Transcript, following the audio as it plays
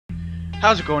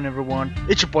How's it going, everyone?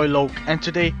 It's your boy Loke, and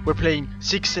today we're playing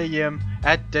 6 AM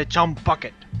at the Chum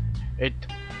Bucket.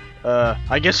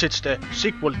 I guess it's the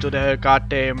sequel to the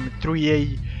goddamn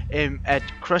 3 AM at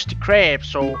Krusty Krabs,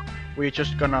 so we're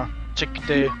just gonna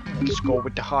let's go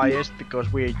with the highest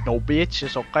because we ain't no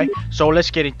bitches, okay? So let's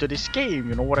get into this game,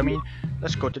 you know what I mean?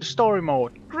 Let's go to the story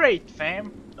mode. Great,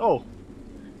 fam! Oh,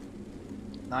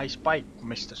 nice bike,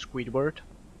 Mr. Squidward.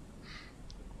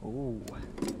 Ooh,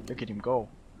 look at him go.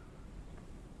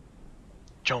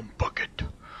 Chum Bucket!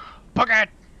 Bucket!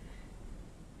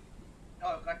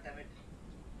 Oh, goddammit.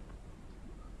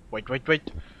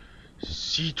 Wait.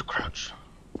 See to crouch.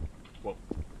 Whoa.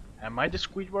 Am I the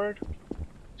Squidward?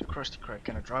 It's a Krusty Krab.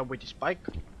 Can I drive with this bike?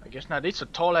 I guess not. It's a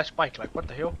tall ass bike. Like, what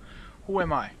the hell? Who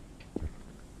am I?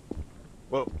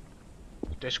 Whoa.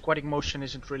 The squatting motion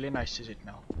isn't really nice, is it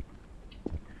now?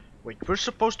 Wait, we're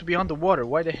supposed to be on the water.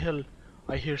 Why the hell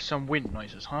I hear some wind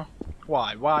noises, huh?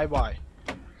 Why?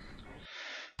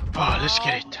 Oh, let's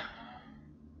get it.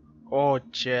 Oh,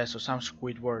 yeah, so some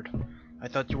Squidward. I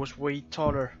thought he was way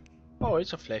taller. Oh,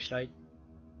 it's a flashlight.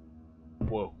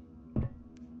 Whoa.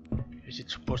 Is it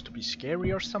supposed to be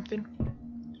scary or something?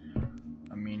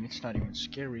 I mean, it's not even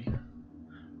scary.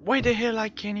 Why the hell I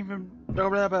can't even...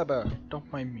 Don't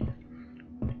mind me.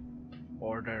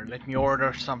 Order. Let me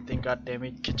order something,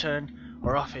 goddammit. Kitchen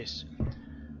or office?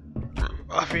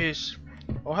 Office.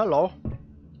 Oh, hello.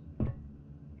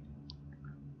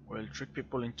 Well, trick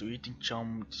people into eating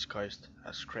chum disguised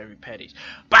as Krabby Patties.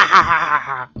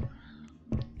 Bah!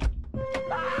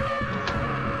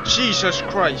 Jesus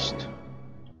Christ!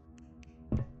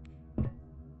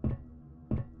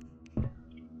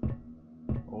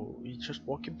 Oh, he's just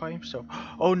walking by himself.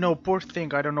 Oh no, poor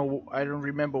thing. I don't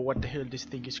remember what the hell this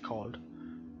thing is called.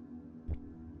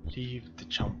 Leave the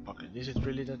chum bucket. Is it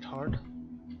really that hard?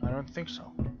 I don't think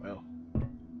so. Well, I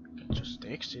can just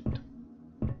exit.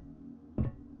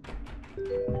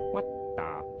 What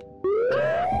the?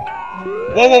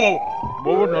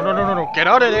 Whoa, no, get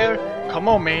out of there. Come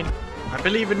on, man. I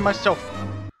believe in myself.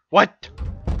 What?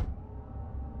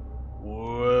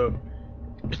 Whoa.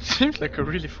 It seems like a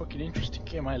really fucking interesting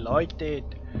game. I liked it.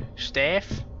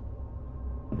 Staff,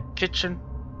 kitchen,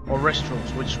 or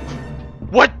restrooms, which...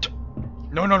 What?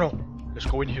 No. Let's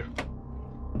go in here.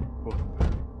 Whoa.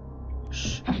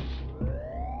 Shh.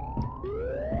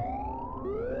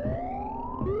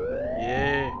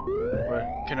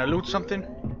 Can I loot something?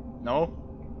 No?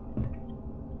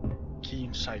 Key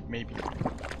inside, maybe.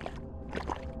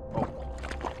 Oh.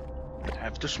 I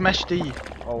have to smash the...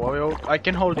 Oh, I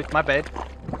can hold it, my bad.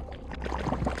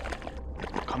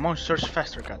 Come on, search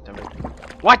faster,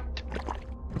 goddammit. What?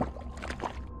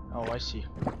 Oh, I see.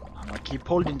 I'm gonna keep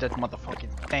holding that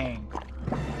motherfucking thing.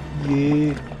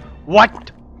 Yeah.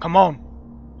 What? Come on.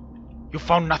 You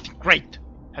found nothing. Great.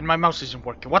 And my mouse isn't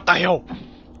working. What the hell?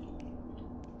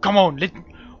 Come on, let me...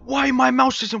 Why my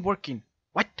mouse isn't working?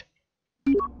 What?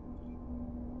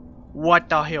 What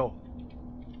the hell?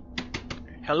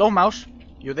 Hello, mouse?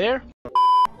 You there?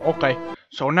 Okay,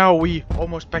 so now we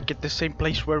almost back at the same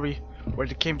place where the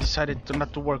game decided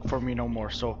not to work for me no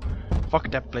more. So fuck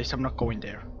that place. I'm not going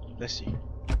there. Let's see.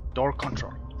 Door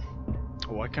control.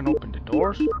 Oh, I can open the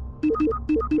doors.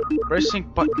 Pressing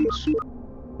buttons.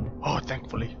 Oh,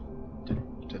 thankfully,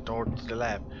 the door to the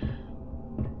lab.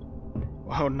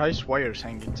 Wow, nice wires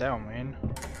hanging down, man.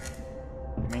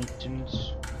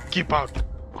 Maintenance. Keep out!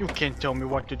 You can't tell me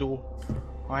what to do.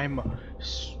 I'm a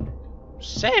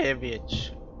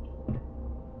savage.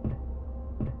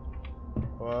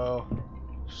 Wow,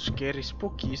 scary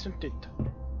spooky, isn't it?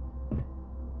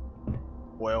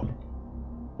 Well,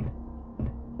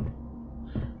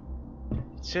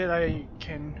 it said I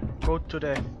can go to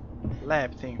the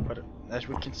lab thing, but as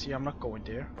we can see, I'm not going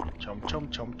there. Chum. Chum.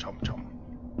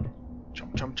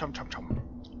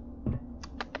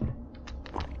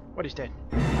 What is that?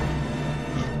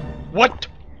 What?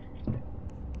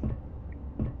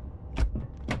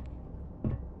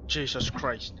 Jesus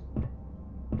Christ.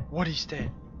 What is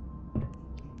that?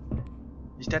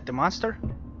 Is that the monster?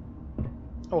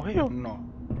 Oh hell no.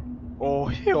 Oh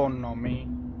hell no,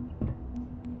 man.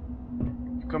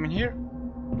 You come in here?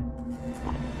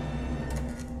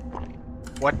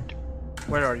 What?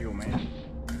 Where are you, man?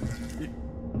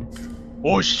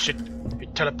 Oh shit!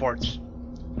 It teleports.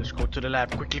 Let's go to the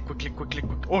lab quickly.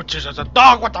 Oh Jesus, a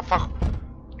dog! What the fuck?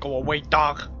 Go away,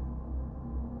 dog.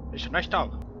 It's a nice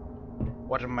dog.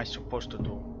 What am I supposed to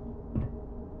do?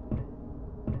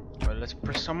 Well, let's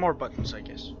press some more buttons, I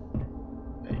guess.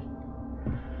 Hey.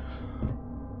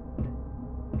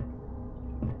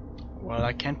 Well,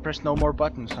 I can't press no more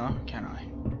buttons, huh? Can I?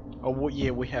 Oh yeah,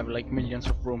 we have like millions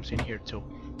of rooms in here too.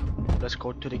 let's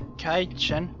go to the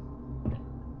kitchen.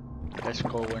 Let's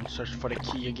go and search for the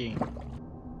key again.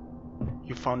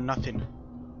 You found nothing.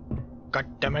 God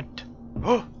damn it!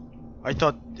 Oh, I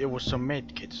thought there was some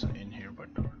med kits in here, but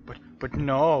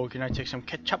no. Can I take some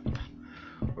ketchup?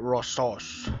 Raw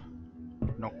sauce.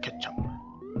 No ketchup.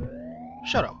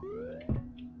 Shut up,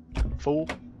 fool.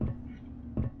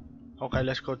 Okay,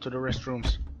 let's go to the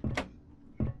restrooms.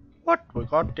 What we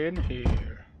got in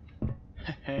here?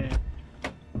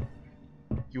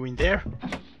 You in there?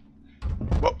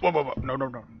 Whoa, whoa, whoa, whoa. No, no,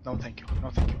 no, no, thank you, no,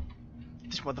 thank you.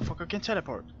 This motherfucker can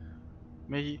teleport.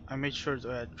 I made sure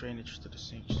to add drainage to the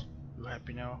sinks. You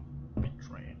happy now? Be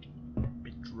drained.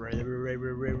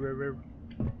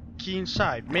 Key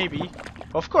inside, maybe.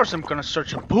 Of course, I'm gonna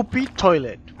search a poopy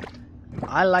toilet.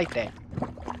 I like that.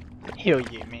 Hell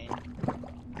yeah, man.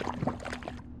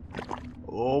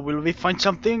 Oh, will we find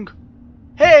something?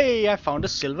 Hey, I found a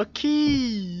silver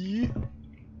key.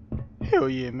 Hell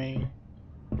yeah, man.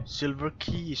 Silver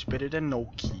key is better than no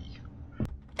key.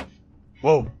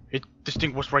 Whoa, this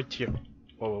thing was right here.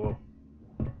 Whoa, whoa,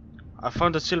 whoa. I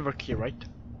found a silver key, right?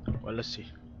 Well, let's see.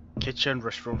 Kitchen,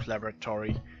 restrooms,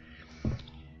 laboratory.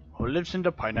 Who lives in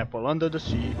the pineapple under the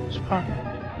sea?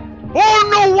 Oh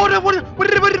no! What? Whoa,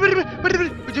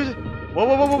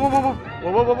 whoa, whoa, whoa, whoa, whoa,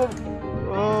 whoa, whoa, whoa, whoa.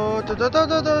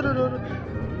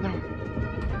 No.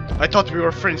 I thought we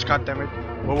were friends, goddammit.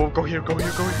 Whoa, whoa, go here, go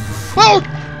here, go here. Oh!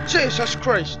 Jesus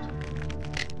Christ!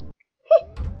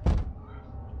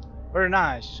 Very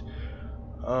nice.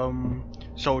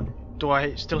 So do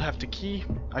I still have the key?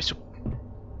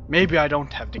 Maybe I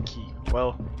don't have the key.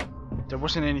 Well, there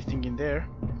wasn't anything in there,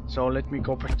 so let me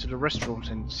go back to the restrooms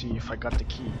and see if I got the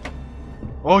key.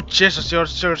 Oh Jesus, you're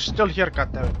still here,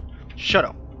 goddammit. Shut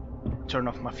up. Turn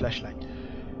off my flashlight.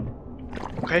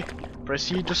 Okay,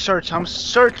 proceed to search. I'm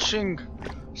searching,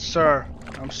 sir.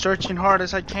 I'm searching hard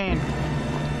as I can.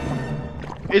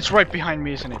 It's right behind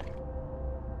me, isn't it?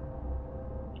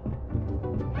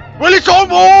 Well, it's almost.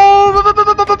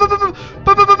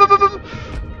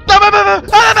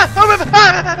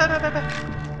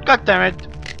 God damn it!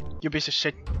 You piece of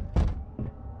shit.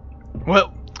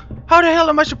 Well, how the hell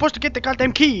am I supposed to get the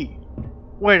goddamn key?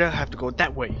 Where do I have to go?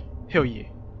 That way. Hell yeah.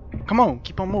 Come on,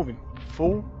 keep on moving,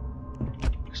 fool.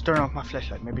 Let's turn off my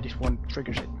flashlight. Maybe this one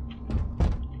triggers it.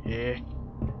 Yeah.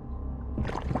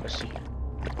 Let's see.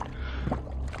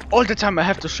 All the time I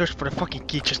have to search for the fucking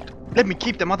key. Just let me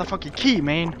keep the motherfucking key,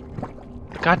 man.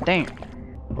 God damn.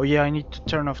 Oh yeah, I need to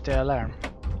turn off the alarm.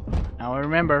 Now I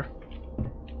remember.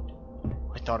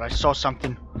 I thought I saw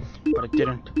something, but I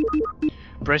didn't.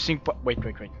 Wait.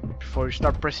 Before you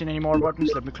start pressing any more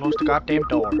buttons, let me close the goddamn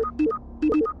door.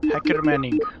 Hacker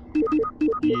Manning.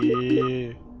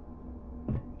 Yeah.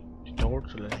 The door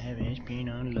to the heaven has been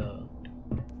unlocked.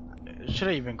 Should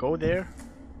I even go there?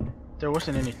 There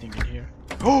wasn't anything in here.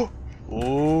 Oh!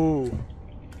 Oh!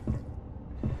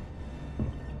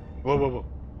 Whoa, whoa, whoa.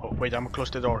 Oh, wait, I'm gonna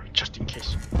close the door, just in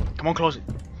case. Come on, close it.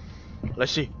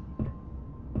 Let's see.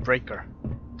 Breaker.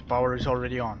 The power is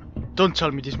already on. Don't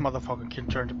tell me this motherfucker can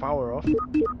turn the power off.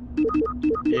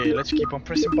 Yeah, let's keep on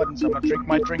pressing buttons. I'm gonna drink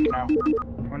my drink now.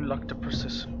 Unlock the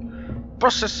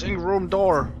processing room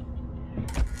door.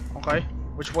 Okay,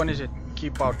 which one is it?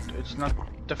 Keep out. It's not,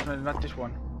 definitely not this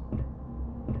one.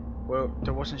 Well,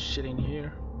 there wasn't shit in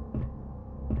here.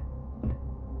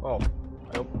 Oh,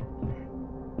 I hope.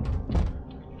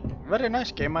 Very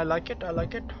nice game. I like it. I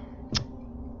like it.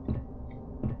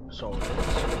 So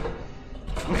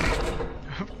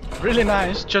really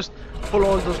nice. Just pull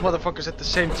all those motherfuckers at the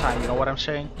same time. You know what I'm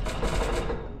saying?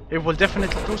 It will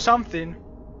definitely do something.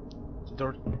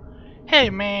 Hey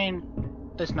man,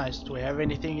 that's nice. Do we have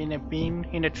anything in a bin,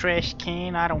 in a trash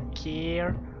can? I don't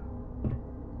care.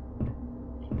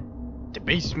 The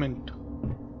basement.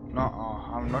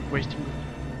 Nuh-uh, I'm not wasting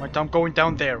my time going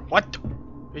down there. What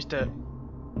is the?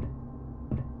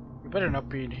 You better not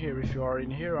be in here. If you are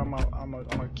in here, I'm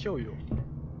gonna kill you.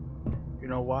 You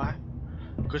know why?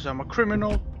 Because I'm a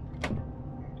criminal.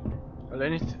 Well,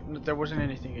 there wasn't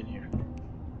anything in here.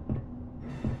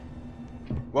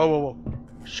 Whoa, whoa, whoa!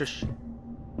 Shush.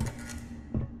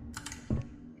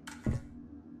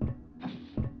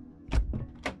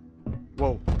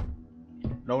 Whoa!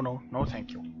 No,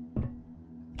 thank you.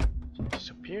 Did he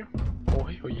disappear?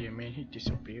 Oh yeah, man, he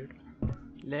disappeared.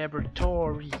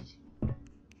 Laboratory.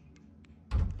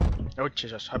 Oh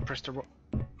Jesus! I pressed the wrong.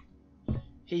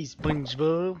 Hey,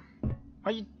 SpongeBob.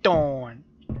 How you doing?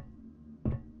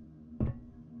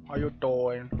 How you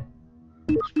doing?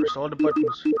 Let's press all the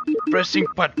buttons. Pressing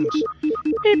buttons. Beep,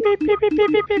 beep, beep, beep, beep,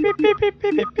 beep, beep, beep, beep, beep, beep,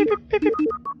 beep, beep, beep.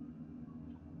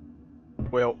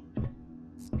 Well,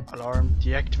 Alarm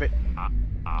deactivate.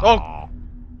 Oh!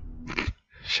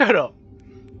 Shut up!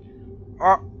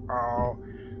 Uh-oh.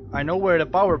 I know where the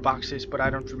power box is, but I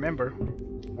don't remember.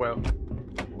 Well,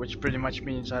 which pretty much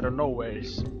means I don't know where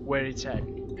it's at.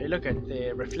 Hey, look at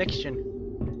the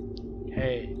reflection.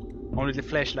 Hey, only the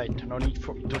flashlight. No need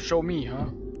to show me, huh?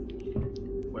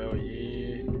 Well,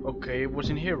 yeah. Okay, it was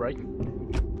in here, right?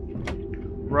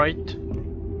 Right.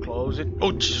 Close it.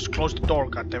 Oh, Jesus, close the door,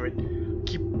 goddammit.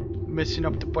 Keep messing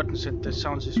up the buttons and the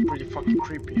sounds is pretty fucking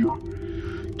creepy, huh?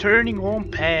 Turning on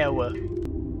power.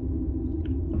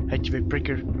 Activate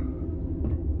breaker.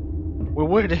 Well,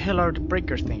 where the hell are the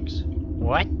breaker things?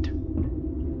 What?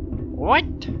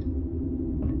 What?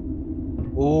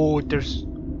 Oh, there's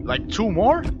like 2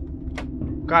 more?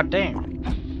 God damn.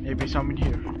 Maybe some in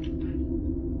here.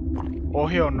 Oh,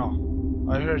 hell no.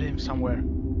 I heard him somewhere.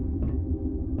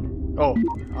 Oh,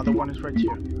 other one is right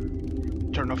here.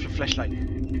 Turn off your flashlight.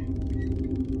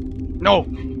 No!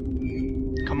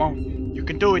 Come on, you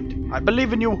can do it. I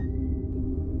believe in you.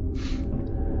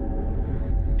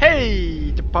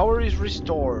 Hey, the power is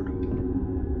restored.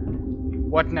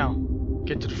 What now?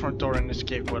 Get to the front door and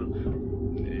escape. Well,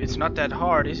 it's not that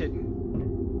hard, is it?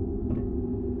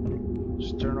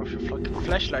 Just turn off your fucking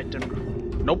flashlight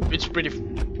and... Nope, it's pretty...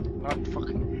 not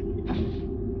fucking...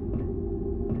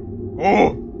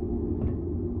 Oh!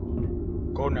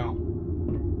 Go now.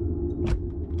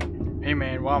 Hey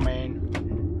man, wow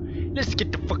man. Let's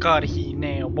get the fuck out of here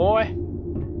now, boy.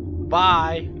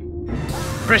 Bye.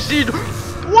 Proceed.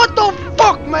 What the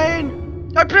fuck,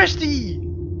 man? I pressed E.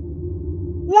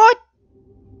 What?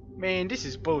 Man, this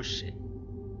is bullshit.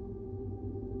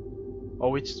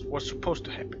 Oh, it's what's supposed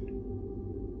to happen.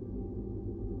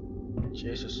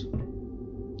 Jesus.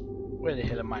 Where the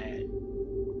hell am I at?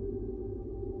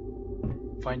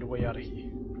 Find a way out of here.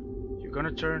 You're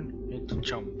gonna turn into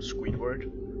Chum, Squidward.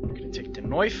 You're gonna take the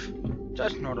knife.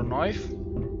 That's not a knife.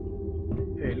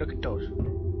 Hey, look at those.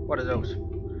 What are those?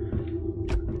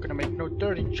 I'm gonna make no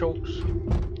dirty jokes.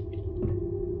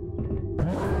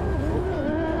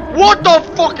 What the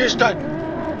fuck is that?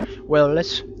 Well,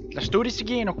 let's do this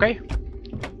again, okay?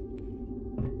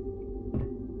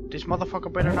 This motherfucker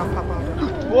better not pop out.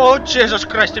 Oh Jesus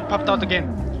Christ! It popped out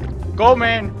again. Go,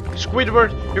 man,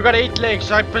 Squidward. You got 8 legs.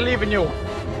 I believe in you.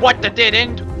 What the dead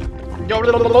end?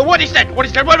 What is that? What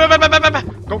is that?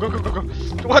 Go, go, go, go, go.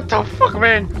 What the fuck,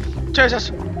 man?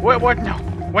 Jesus. What now?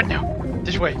 What now?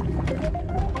 This way.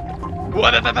 Go,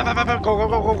 go, go,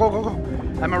 go, go, go,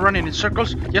 go. Am I running in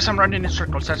circles? Yes, I'm running in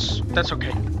circles. That's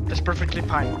okay. That's perfectly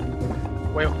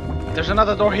fine. Well, there's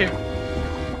another door here.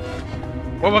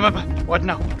 What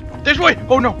now? This way!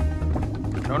 Oh no!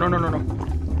 No, no, no, no,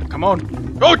 no. Come on.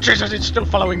 Oh Jesus, it's still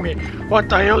following me. What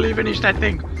the hell even is that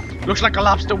thing? Looks like a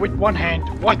lobster with 1 hand.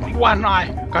 What? 1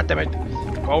 eye. God damn it.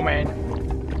 Go, man.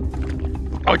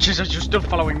 Oh Jesus, you're still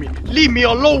following me. Leave me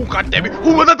alone, god damn it.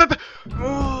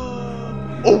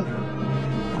 Oh.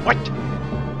 What?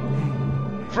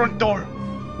 Front door.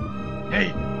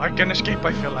 Hey, I can escape,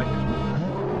 I feel like.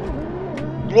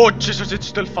 Oh Jesus, it's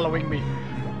still following me.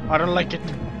 I don't like it.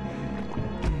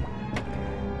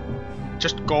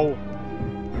 Just go.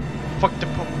 Fuck the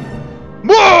pop.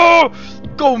 Whoa!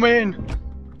 Go, man.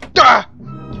 Da!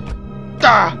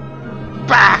 Da!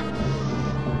 Bah!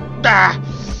 Da!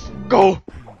 Go!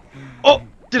 Oh!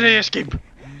 Did I escape?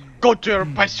 Go to your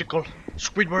bicycle.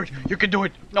 Squidward, you can do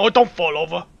it. No, don't fall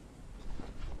over.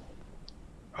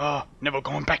 Never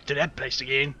going back to that place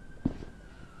again.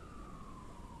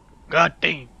 God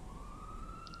damn.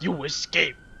 You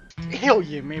escaped. Hell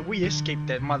yeah, man, we escaped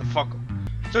that motherfucker.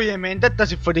 So yeah, man, that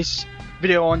does it for this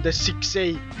video on the 6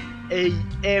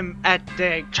 a.m. at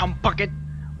the Chum Bucket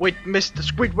with Mr.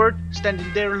 Squidward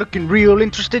standing there looking real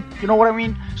interested, you know what I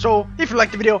mean? So if you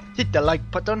liked the video, hit the like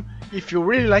button. If you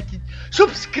really liked it,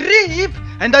 subscribe,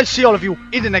 and I'll see all of you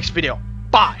in the next video.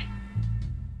 Bye!